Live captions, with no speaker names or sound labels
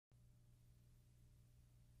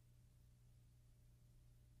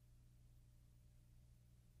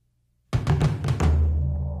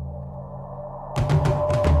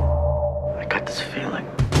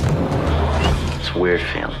weird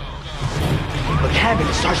feeling. The cabin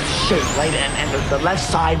starts to shake, right? And the left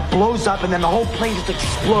side blows up, and then the whole plane just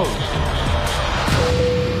explodes.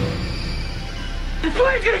 The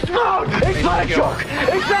plane's gonna explode! It's not a joke!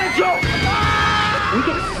 It's not a joke! We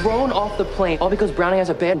get thrown off the plane all because Brownie has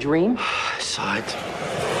a bad dream? I saw it.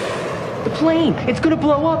 The plane! It's gonna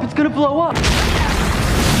blow up! It's gonna blow up!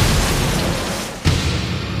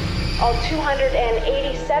 All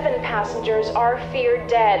 287 passengers are feared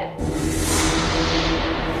dead.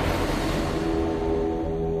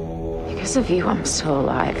 Because of you, I'm still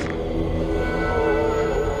alive.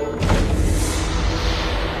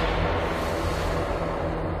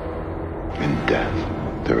 In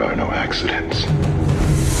death, there are no accidents.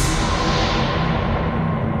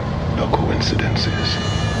 No coincidences.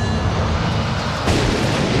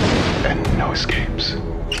 And no escapes.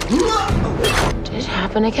 Did it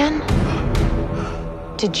happen again?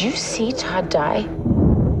 Did you see Todd die?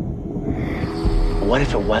 What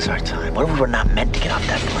if it was our time? What if we were not meant to get off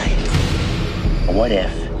that plane? What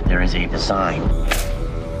if there is a design,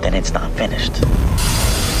 then it's not finished?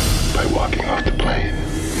 By walking off the plane,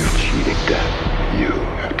 you're cheating death. You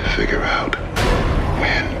have to figure out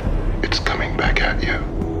when it's coming back at you.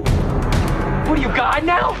 What are you, God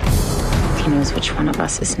now? He knows which one of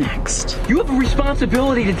us is next. You have a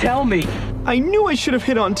responsibility to tell me. I knew I should have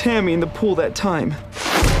hit on Tammy in the pool that time.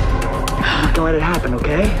 Don't let it happen,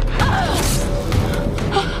 okay?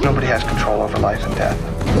 Nobody has control over life and death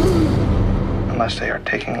unless they are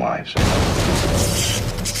taking lives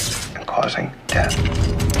and causing death.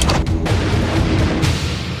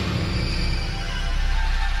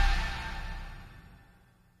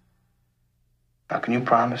 Now, can you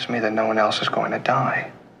promise me that no one else is going to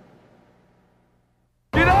die?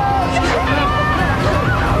 Get out!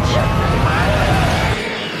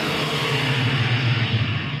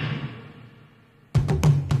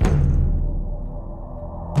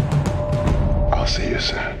 I'll see you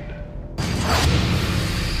soon.